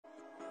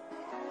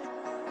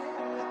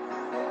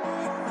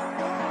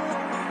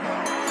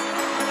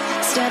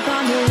Step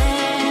on the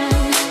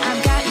land,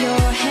 I've got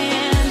your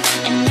hand,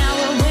 and now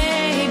we're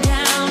way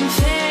down,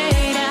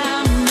 fade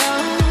out, no.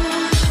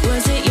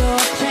 Was it your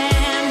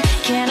plan?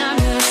 Can't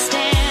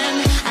understand.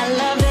 I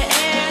love the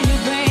air you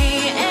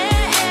bring,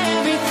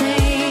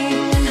 everything.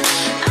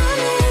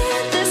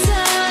 Underneath the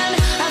sun,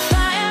 a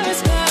fire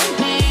is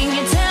burning.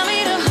 You tell me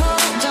to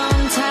hold on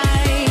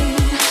tight.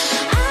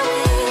 I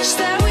wish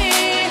that we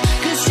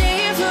could stay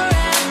here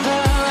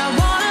forever. I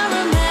wanna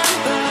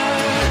remember.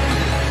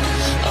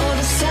 Oh,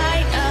 the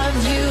sight of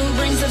you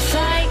brings a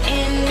fight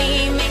in me,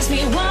 makes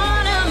me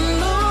wanna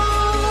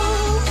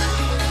move.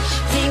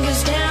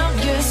 Fingers down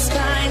your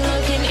spine,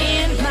 looking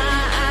in my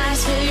eyes,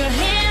 feel your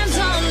hands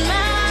on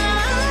mine.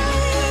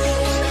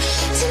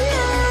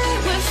 Tonight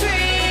we're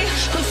free,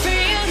 we're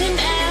freer than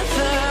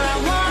ever. I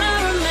wanna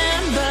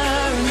remember.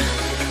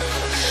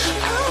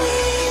 Oh,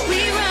 we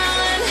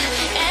run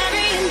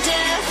every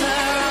endeavor.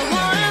 I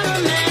wanna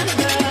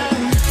remember.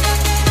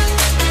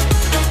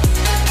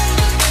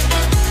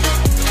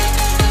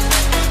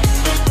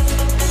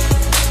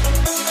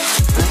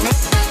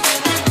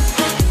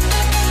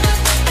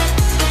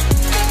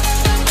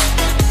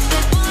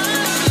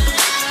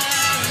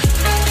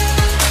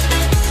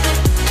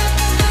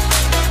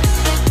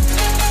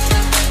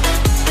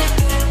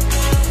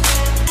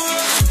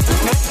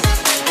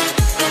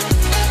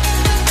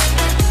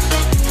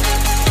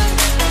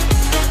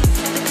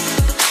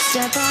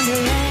 Step on the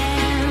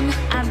land,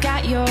 I've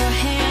got your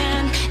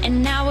hand,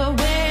 and now we're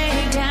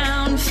way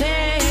down,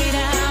 fade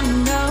out,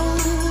 no.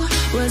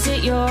 Was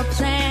it your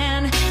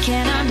plan?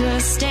 Can't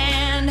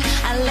understand.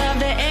 I love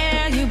the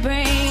air you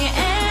bring,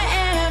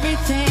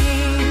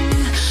 everything.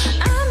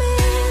 I'm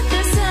in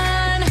the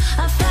sun,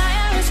 a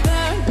fire is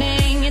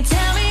burning. You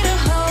tell me to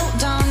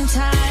hold on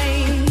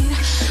tight.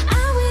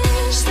 I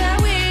wish that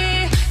we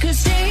could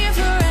stay here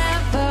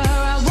forever.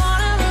 I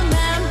wanna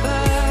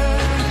remember.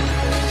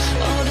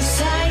 Oh, the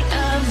sight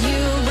of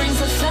you brings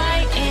a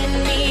fight in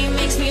me,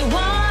 makes me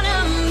wanna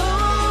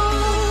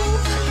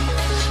move.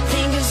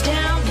 Fingers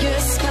down your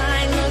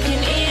spine,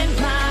 looking in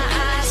my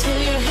eyes,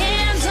 feel your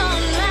hands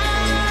on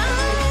mine.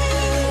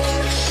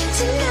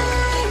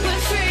 Tonight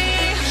we're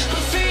free,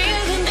 we're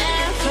freer than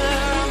ever.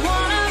 I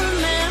wanna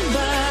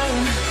remember.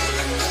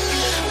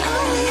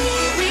 Oh,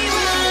 we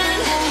run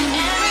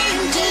every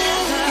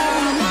endeavor.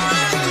 I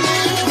wanna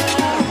remember.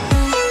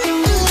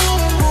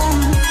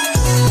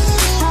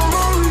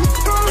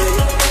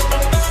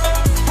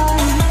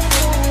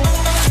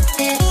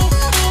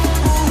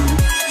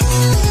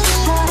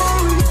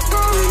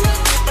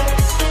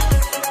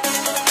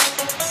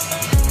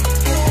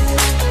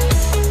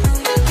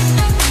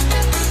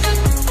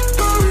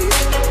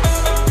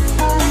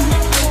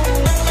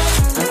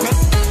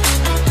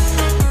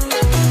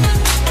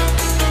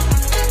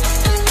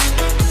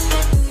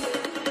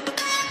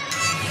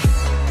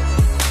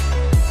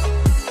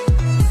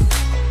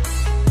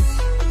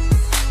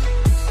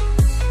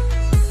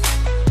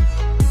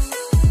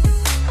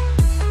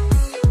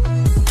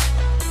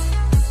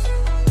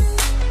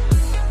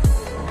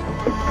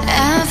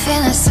 I'm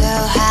feeling so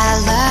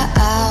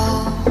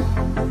hollow.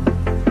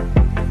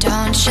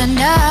 Don't you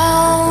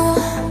know?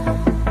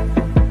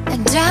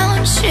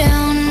 Don't you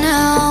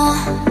know?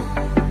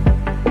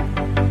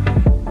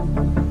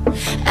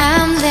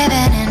 I'm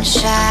living in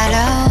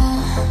shadow.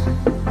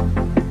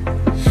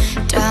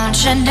 Don't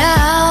you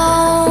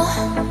know?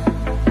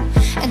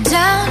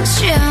 Don't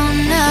you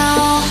know?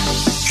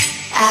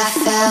 I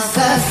fell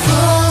for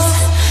fool's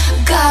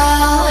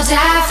gold.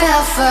 I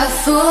fell for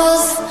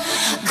fool's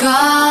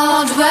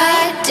gold.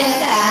 What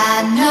did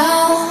I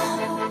know?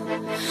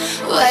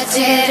 What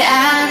did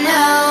I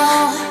know?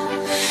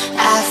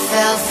 I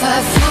fell for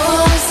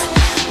fool's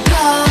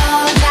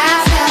gold. I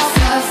fell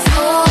for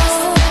fool's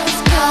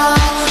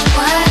gold.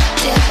 What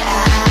did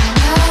I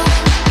know?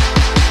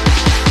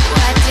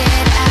 What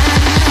did I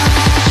know?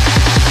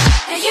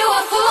 You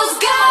were fool's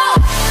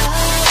gold.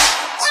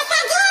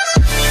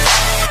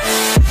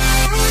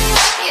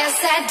 Yes,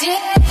 I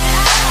did.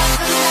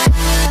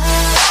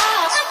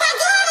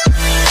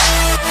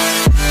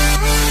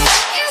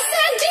 Yes,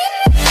 I did.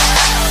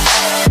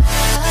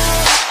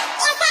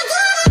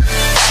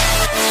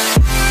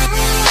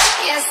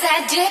 Yes, I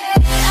did.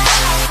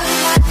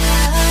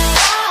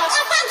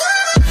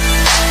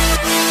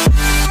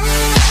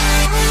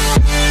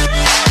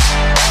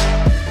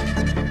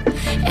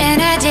 And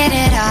I did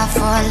it all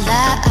for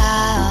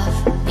love.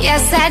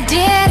 Yes, I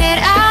did it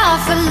all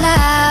for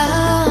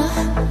love.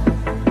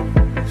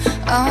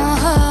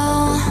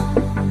 Oh,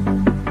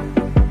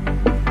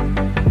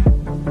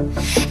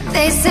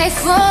 they say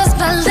fools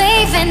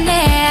believe in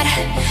it,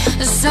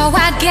 so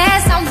I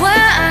guess I'm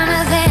one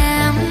of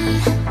them.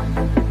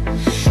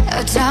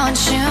 Oh, don't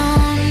you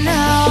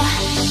know?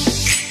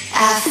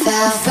 I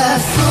fell for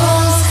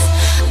fool's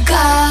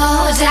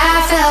gold. I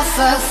fell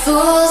for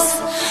fool's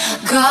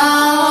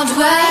gold.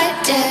 What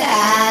did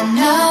I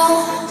know?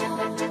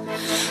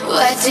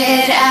 What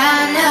did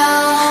I know?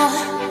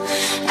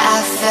 I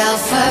fell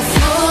for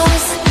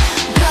fool's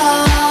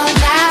gold.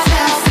 I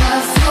fell for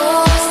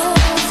fool's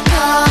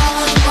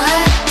gold.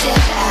 What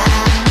did I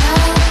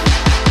know?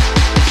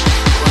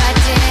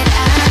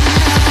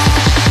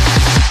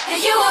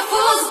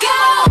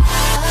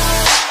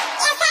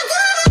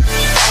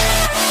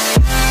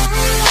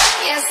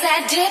 I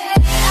did it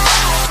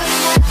all for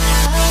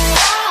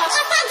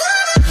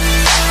love.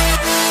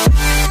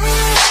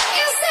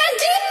 Yes, I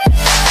did it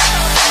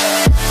all.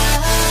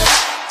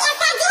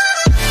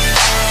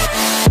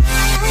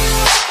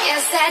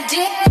 Yes, I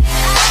did it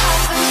all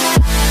for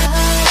love.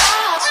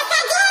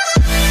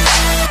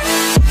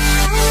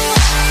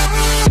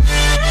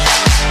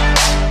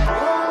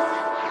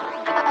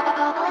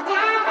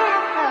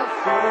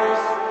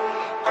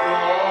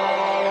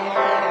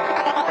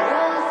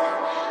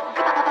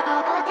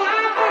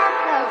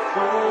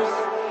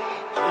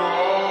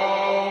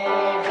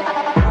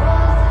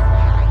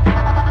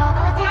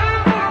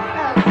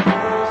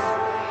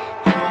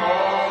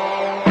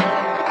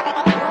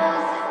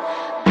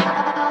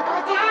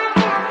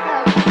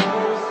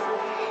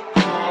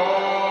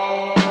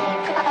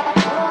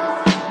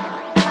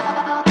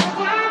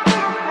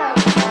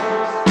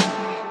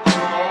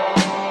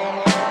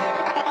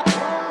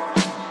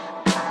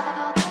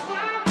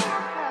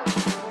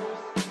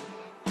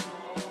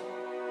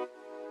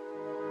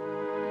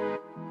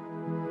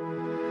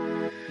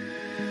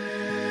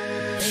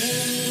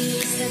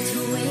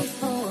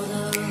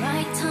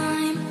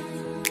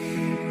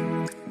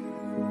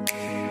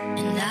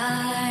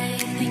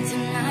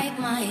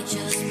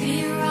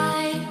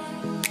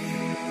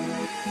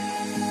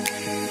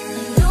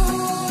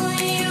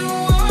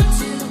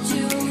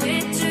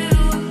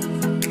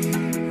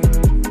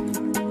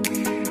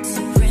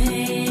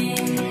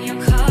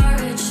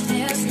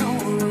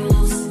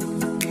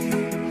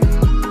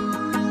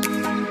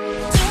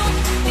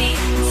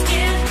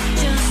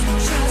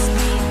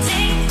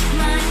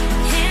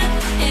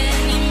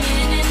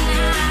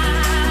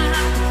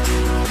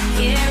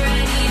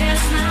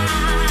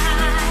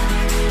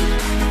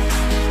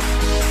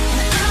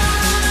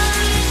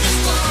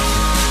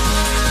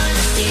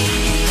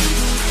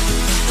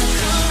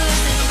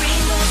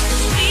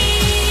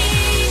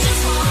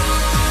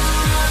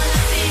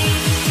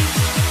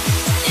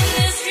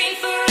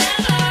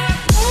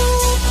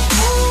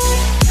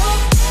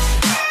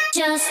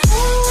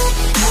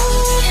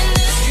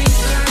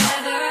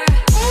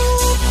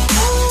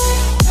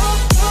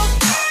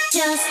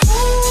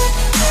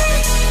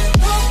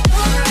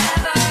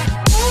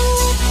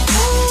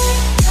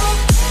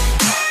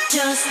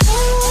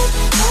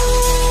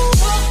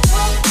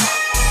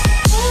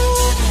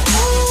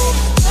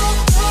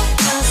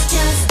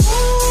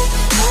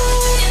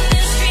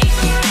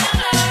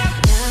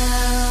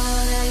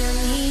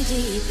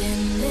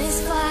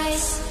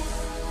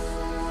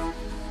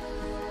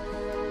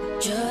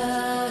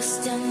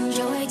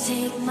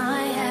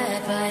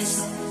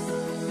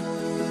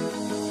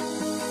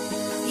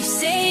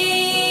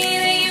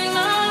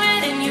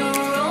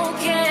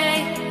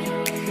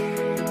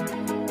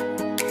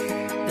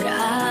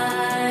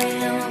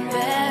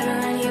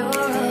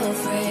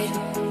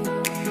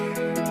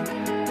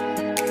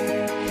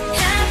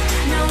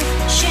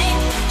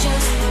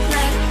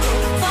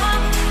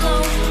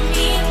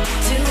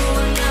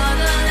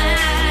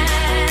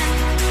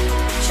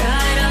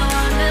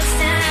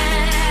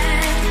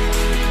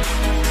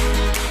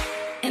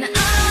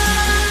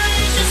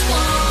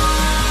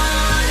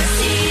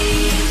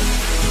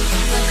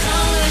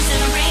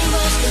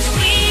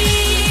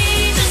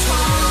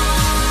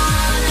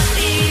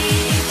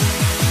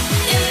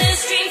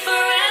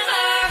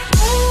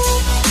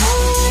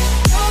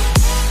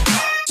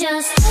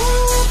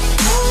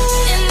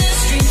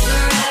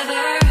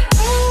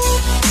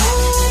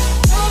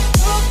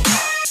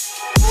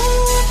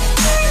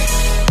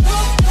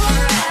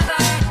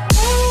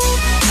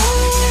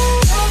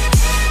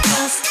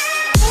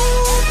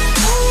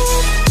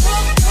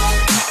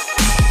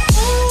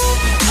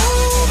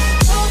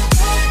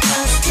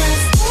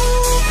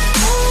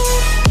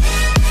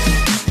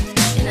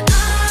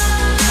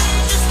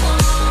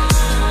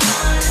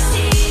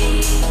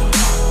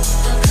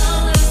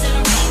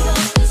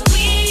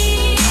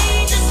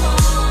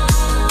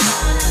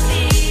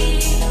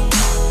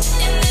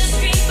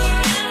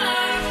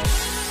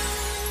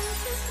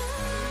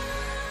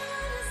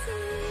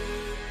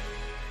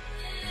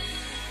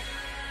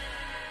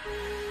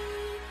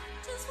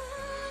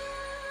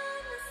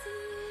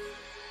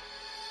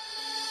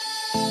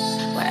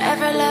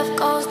 Wherever love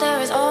goes, there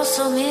is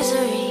also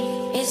misery.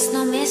 It's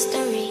no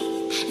mystery.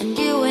 And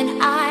you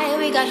and I,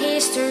 we got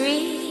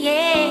history,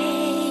 yeah.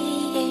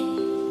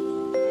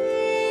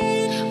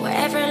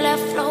 Wherever love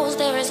flows,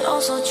 there is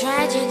also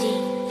tragedy.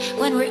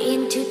 When we're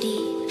in too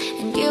deep.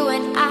 And you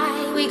and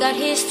I, we got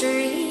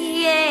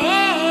history,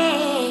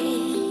 yeah.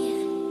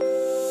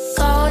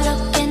 Go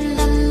look in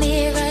the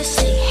mirror,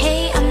 say,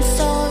 hey, I'm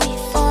sorry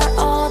for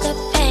all the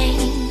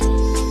pain.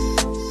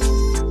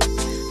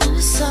 I'm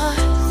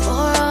sorry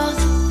for all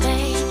the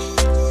pain.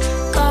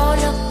 Go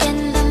look in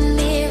the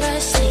mirror,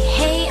 say,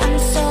 hey, I'm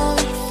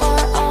sorry for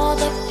all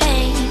the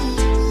pain.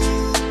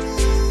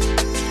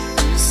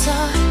 I'm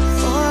sorry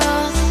for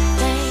all the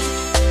pain.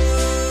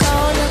 Go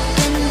look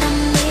in the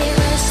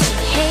mirror, say,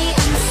 hey,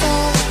 I'm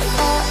sorry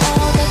for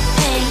all the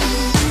pain.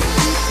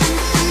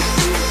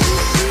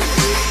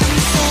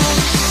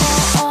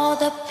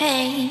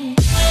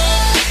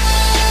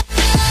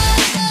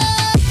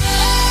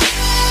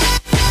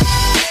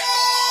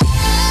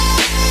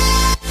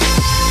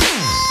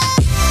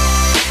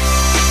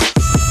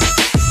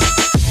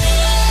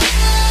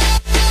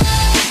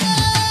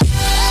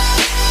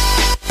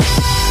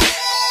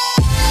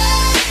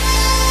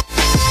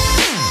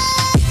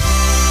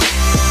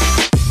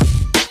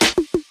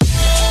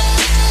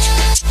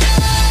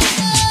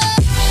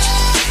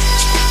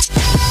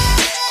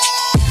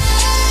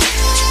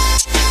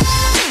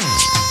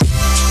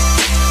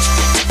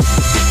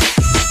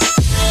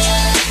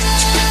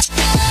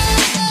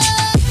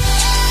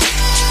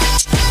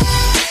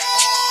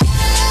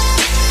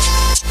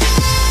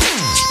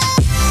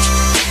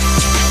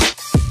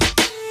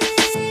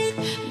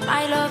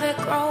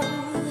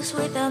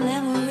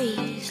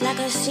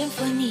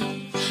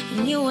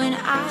 you and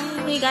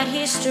I, we got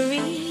history,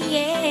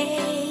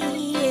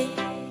 yeah.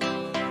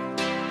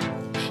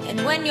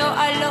 And when you're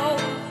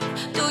alone,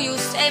 do you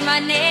say my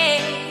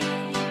name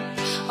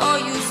or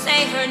you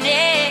say her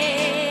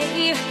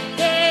name?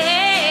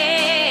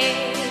 Yeah.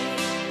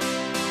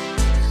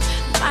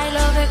 My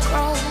love, it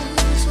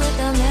grows with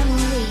the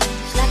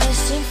memories like a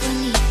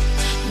symphony.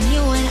 And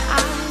you and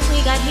I, we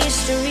got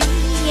history,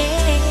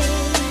 yeah.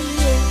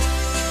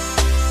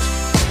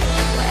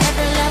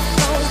 Wherever love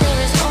flows, there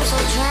is also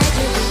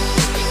tragedy.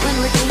 When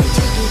we're in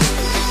too deep,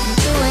 and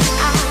you and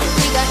I,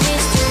 we got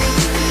history,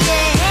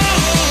 yeah.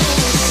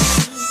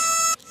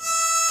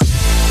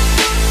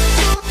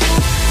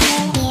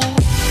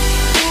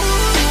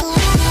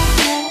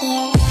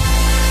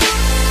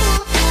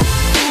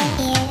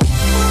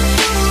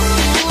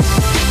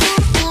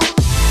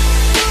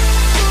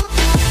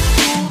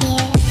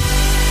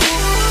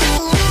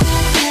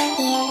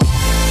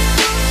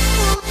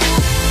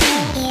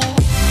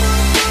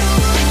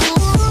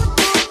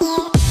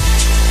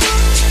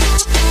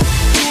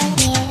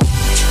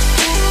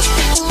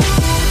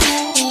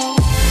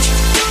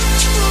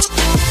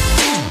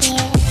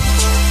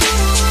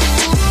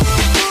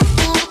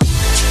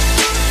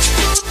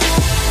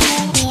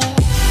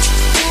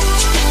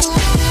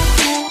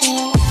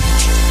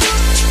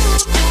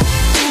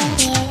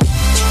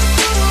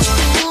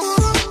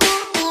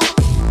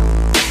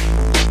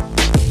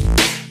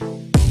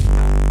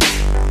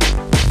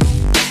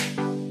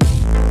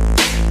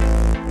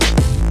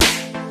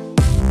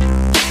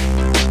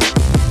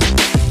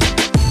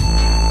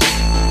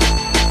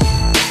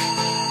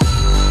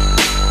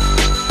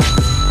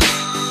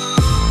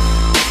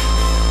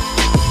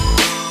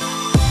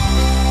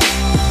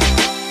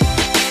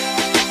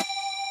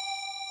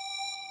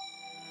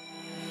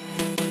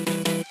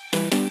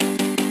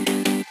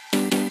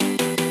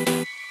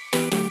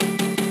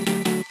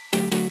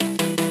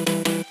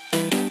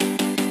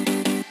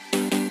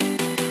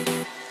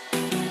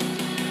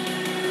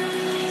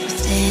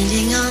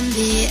 Standing on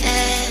the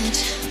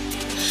edge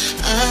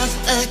of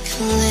a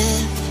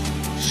cliff,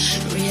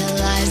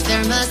 realize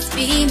there must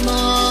be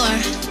more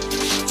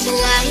to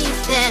life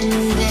than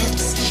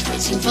this.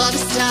 Reaching for the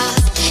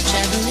stars,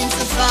 traveling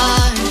so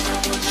far,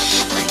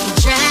 like a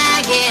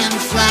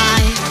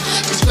dragonfly.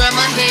 Just grab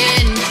my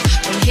hand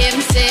from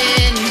hidden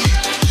sin.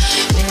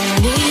 We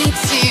need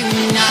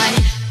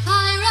tonight.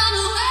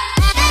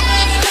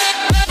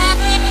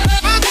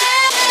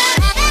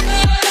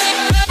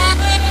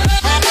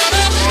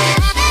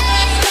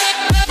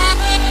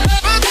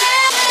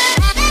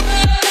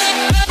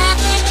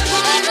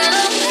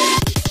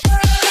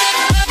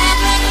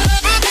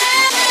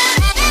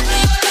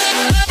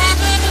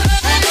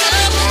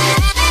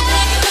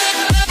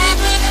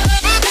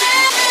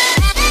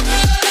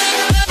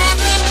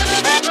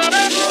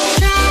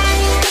 Try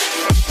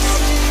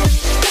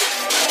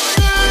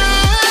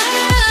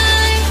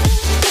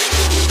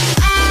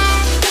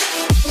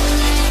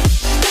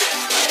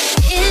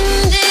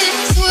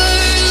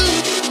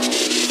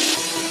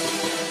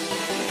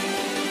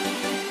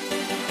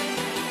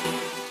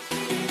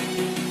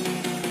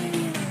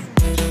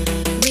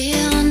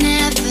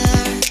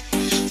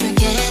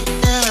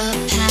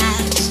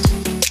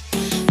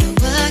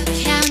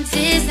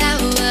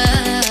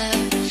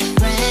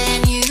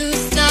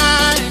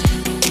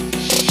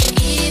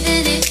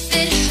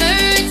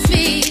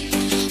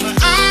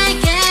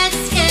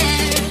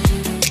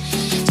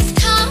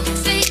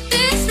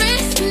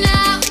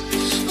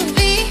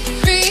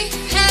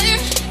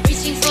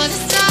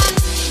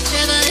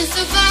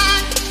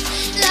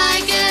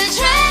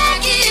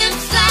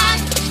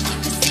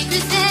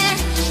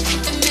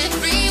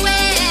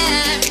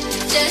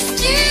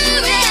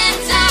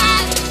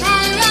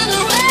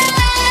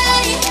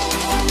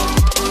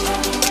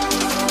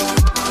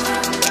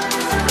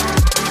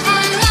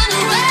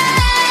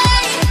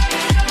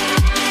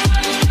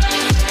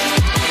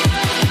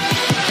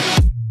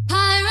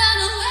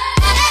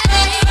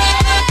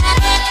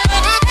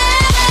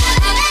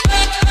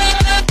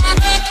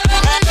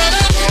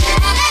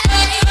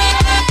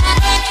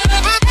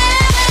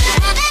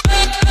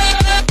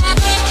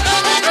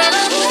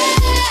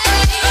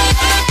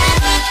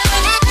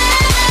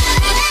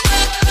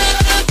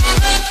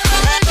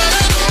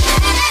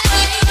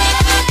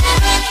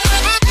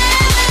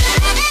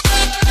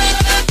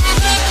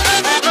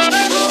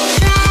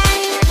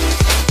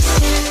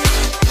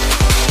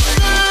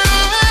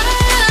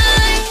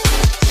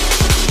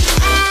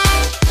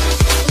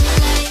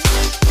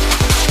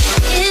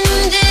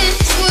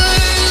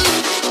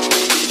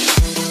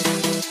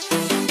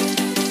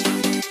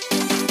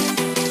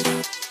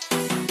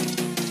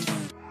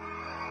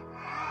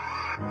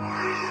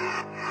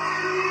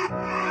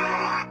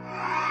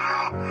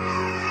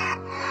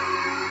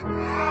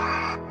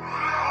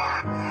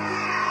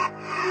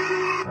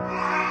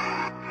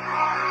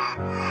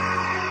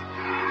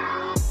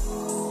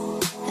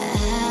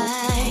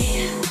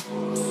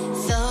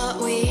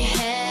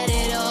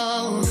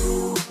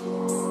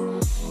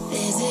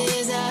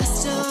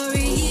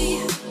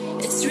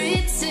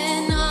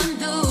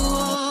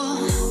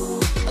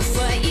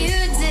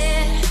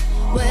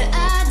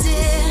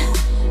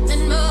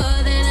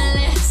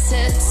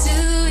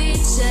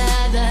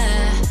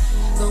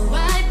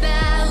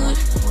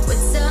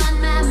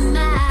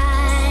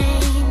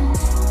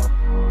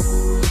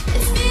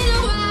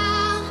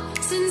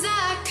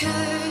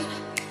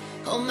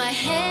hold my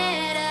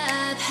head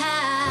up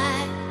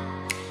high.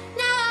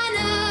 Now I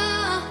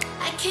know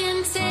I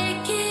can't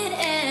take it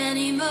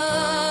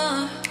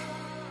anymore.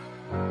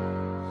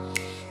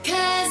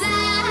 'Cause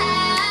I'm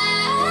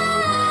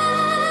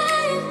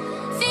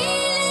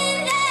feeling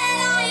that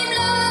I'm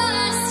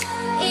lost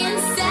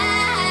inside,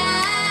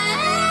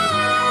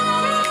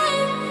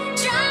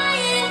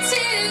 trying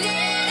to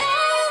get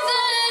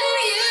over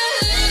you.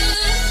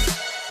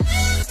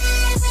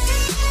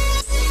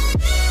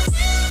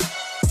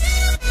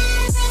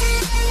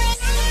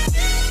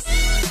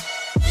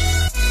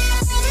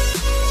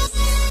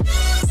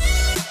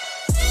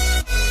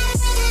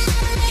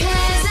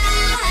 'Cause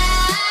I'm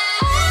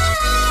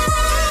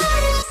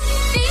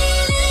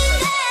feeling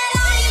that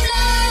I'm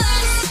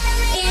lost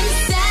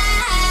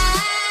inside,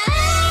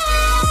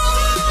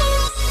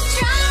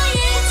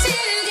 trying to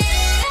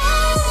get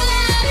over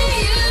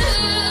you.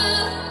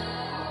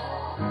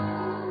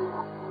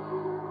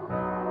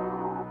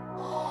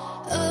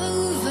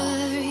 Over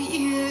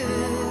you.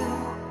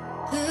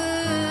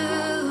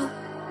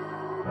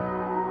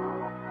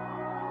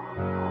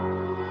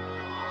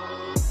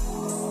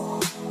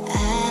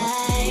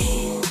 I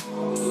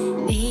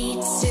need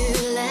to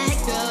let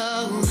go.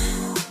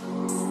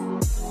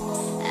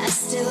 I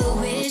still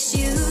wish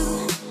you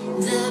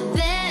the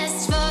best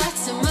for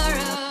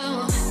tomorrow.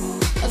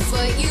 Of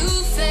what you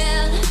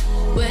felt,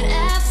 what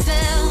I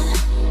felt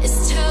is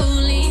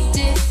totally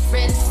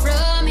different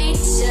from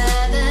each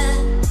other.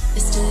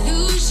 This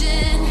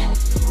delusion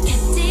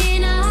kept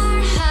in our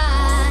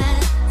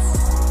hearts.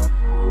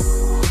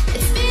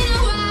 It's been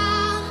a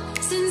while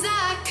since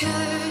I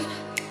could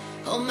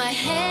hold my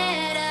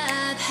head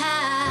up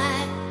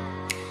high.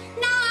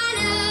 Now I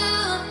know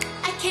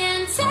I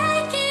can't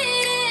take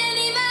it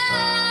anymore.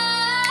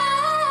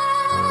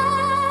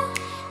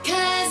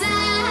 'Cause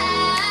I'm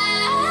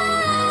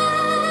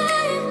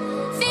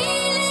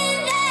feeling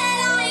that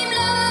I'm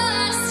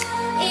lost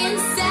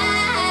inside,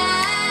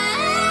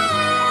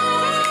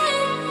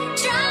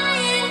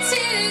 trying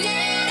to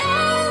get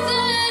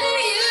over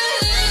you.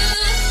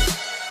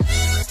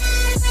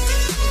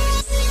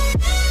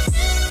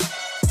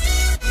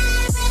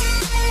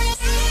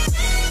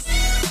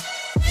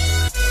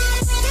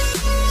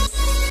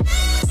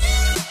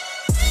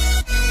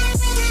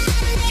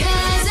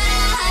 'Cause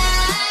I'm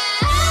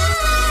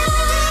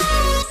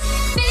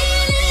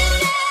feeling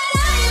that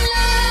I'm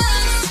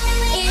lost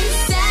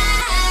inside,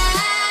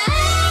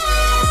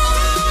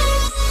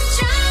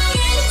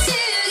 trying to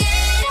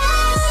get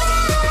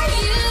over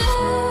you.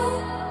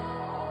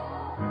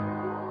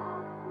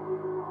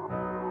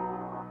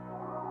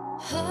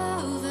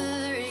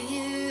 Over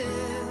you.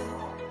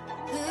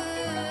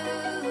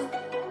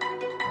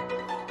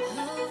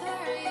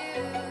 Over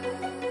you.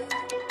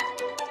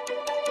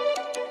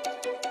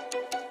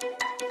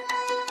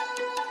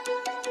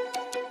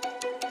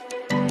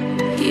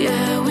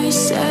 Yeah, we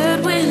said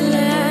we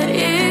let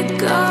it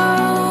go,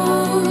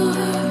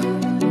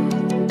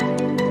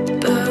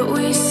 but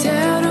we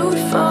settled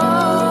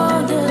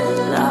for the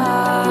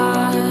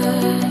last.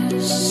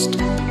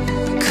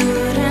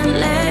 Couldn't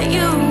let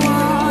you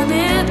want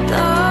it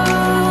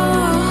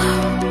though.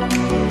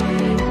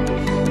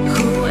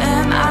 Who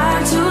am I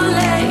to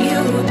let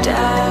you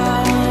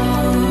down?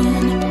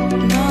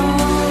 No,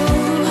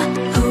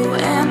 who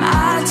am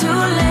I to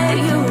let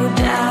you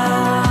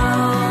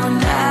down,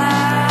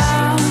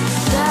 down,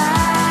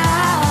 down?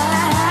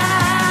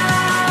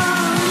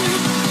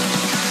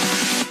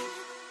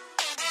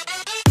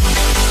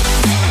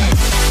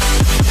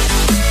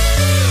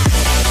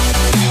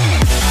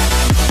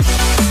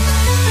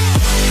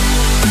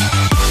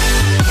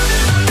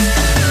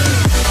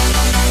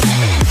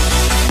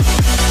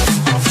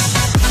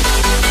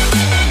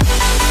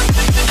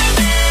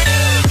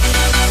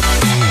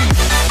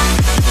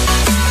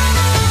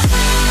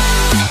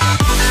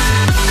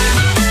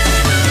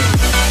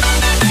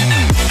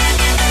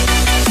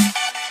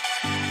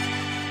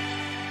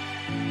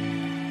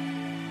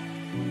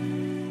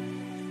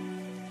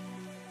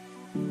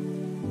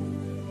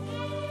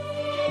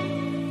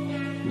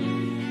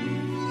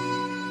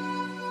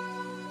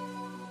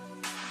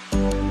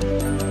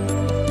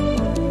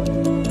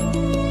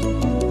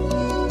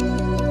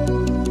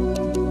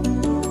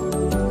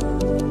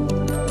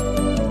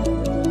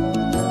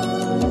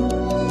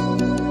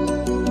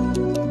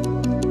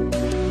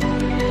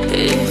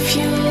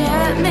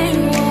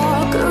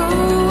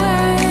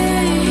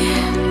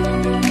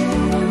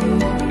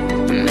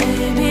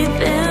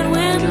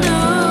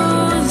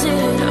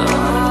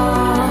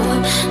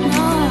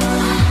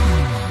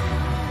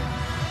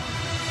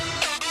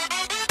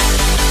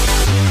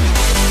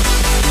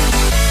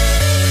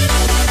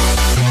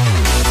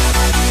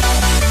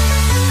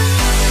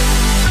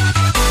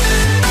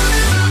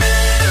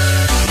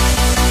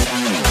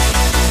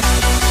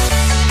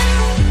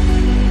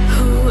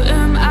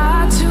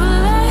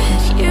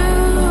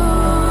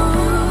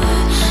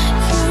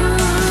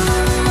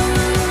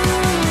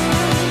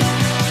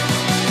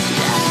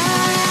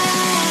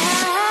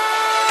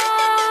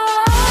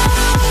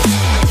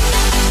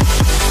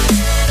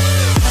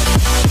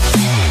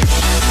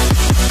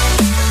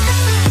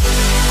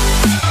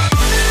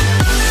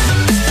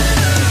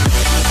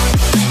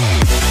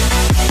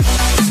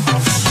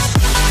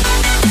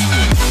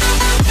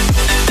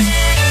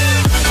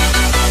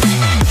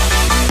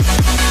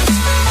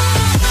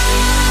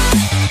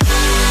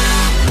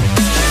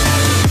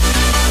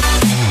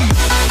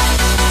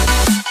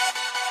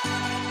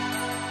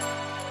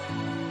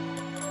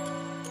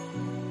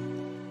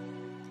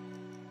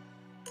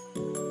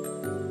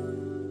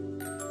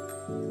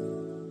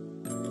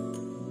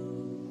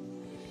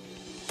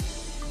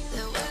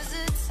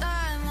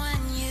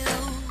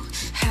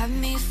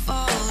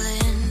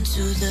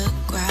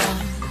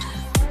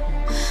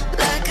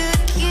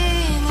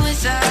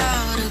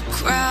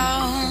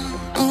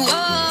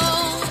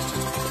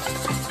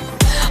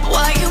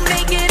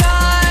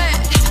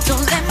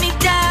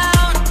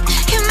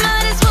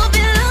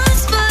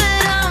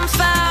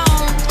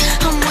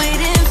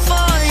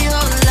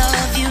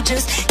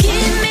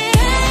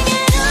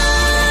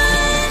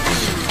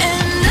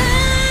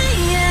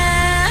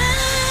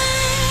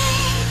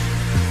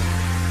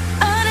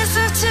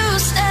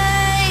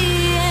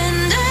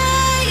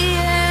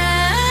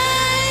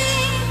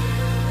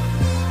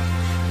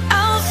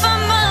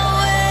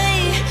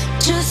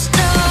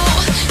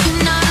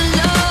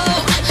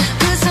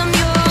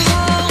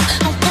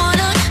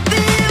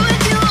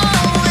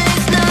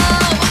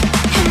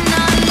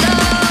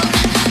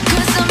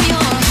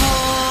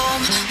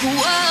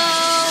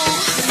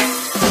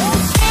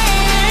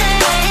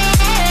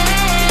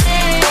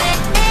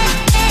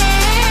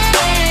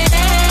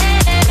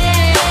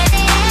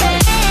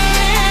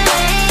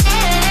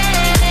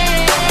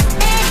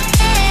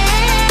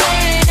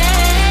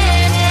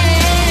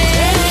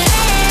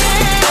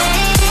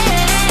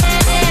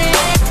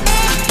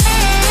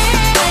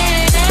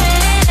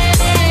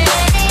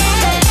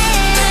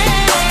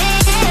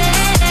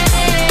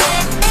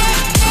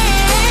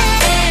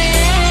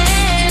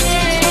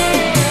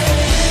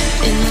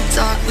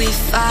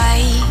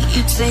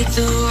 take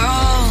the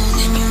wrong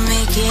and you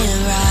make it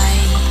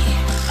right.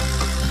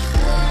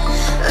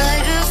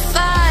 Like a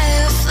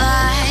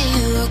firefly,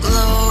 you're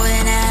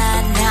glowing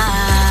at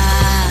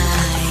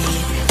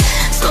night.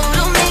 So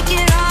don't make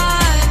it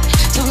hard,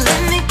 don't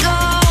let me go.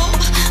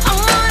 I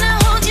wanna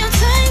hold you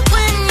tight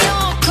when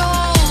you're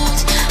cold.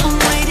 I'm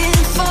waiting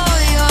for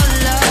your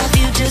love,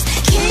 you just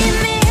keep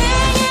me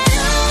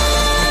hanging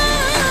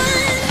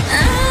on.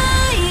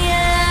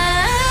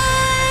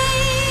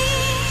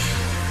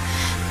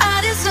 I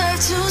deserve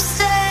to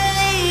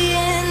stay,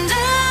 and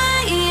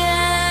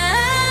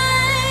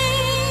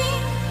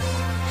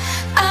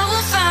I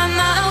will find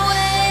my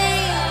way.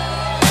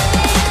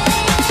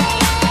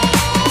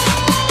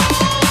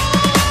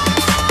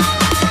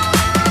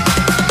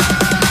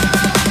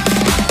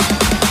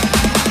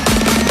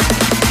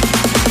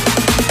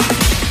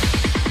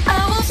 I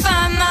will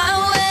find my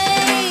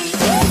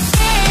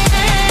way.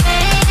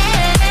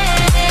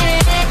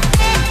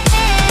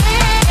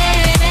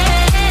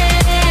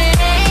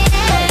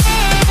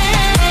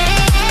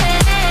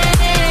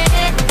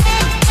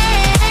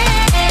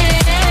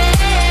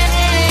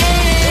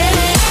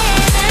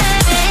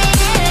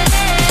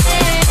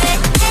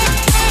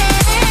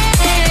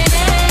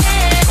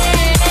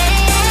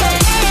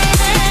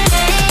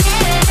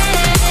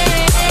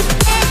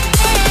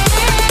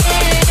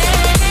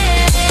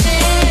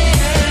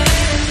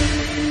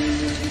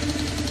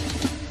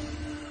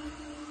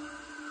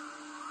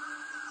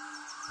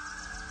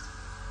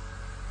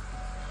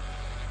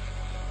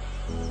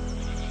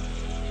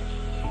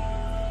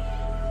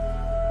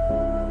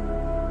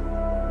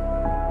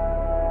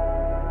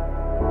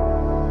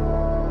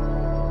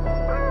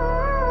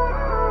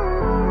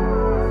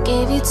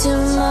 Gave you too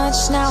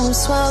much, now I'm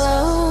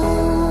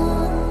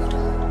swallowed.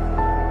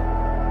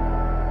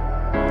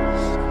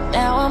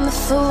 Now I'm the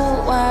fool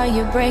while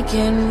you're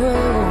breaking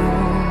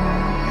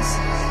rules.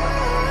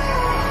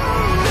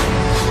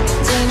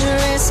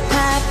 Dangerous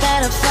path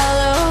that I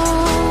follow.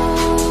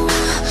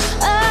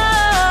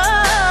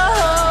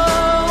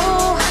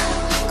 Oh,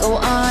 go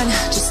on,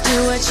 just do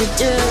what you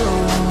do.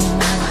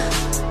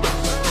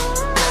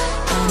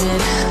 And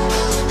it hurts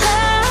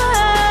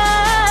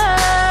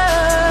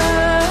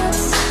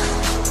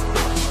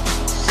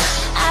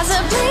as I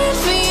bleed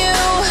for you,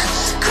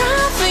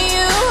 cry for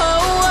you.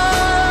 Oh,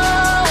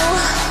 oh.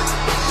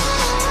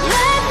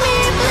 Let me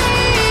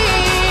bleed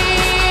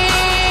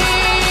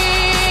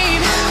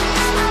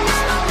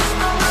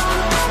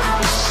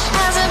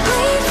as I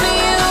bleed for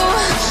you,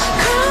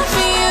 cry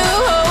for you.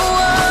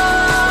 Oh, oh.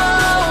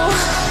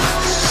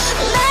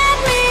 Let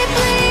me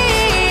bleed.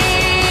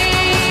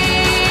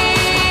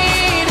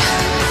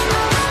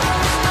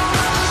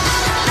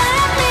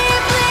 Let me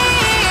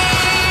bleed.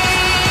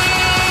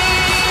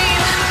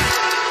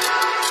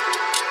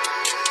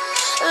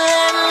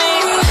 Let me.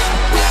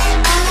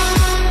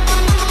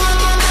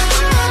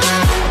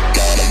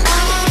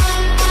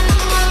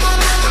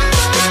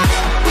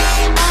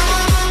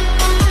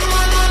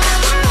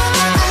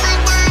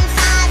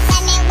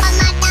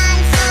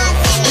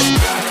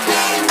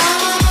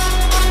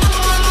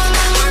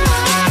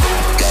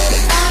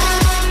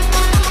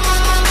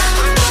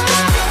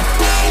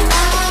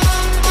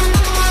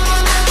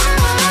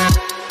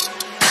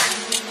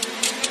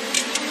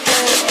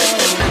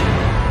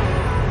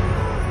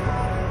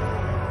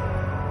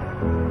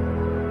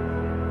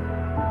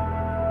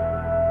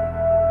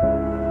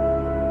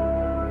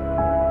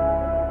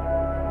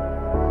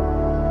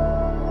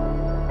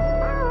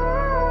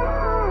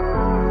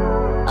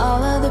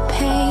 All of the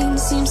pain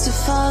seems to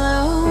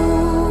follow,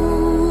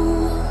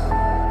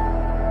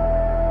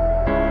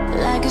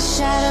 like a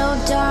shadow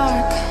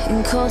dark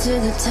and cold to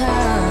the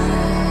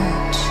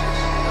touch.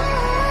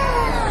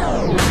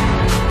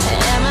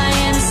 Am I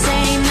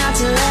insane not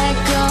to let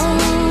go?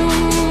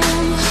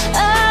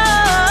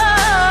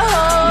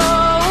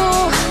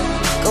 Oh,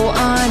 go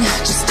on,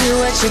 just do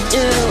what you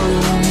do.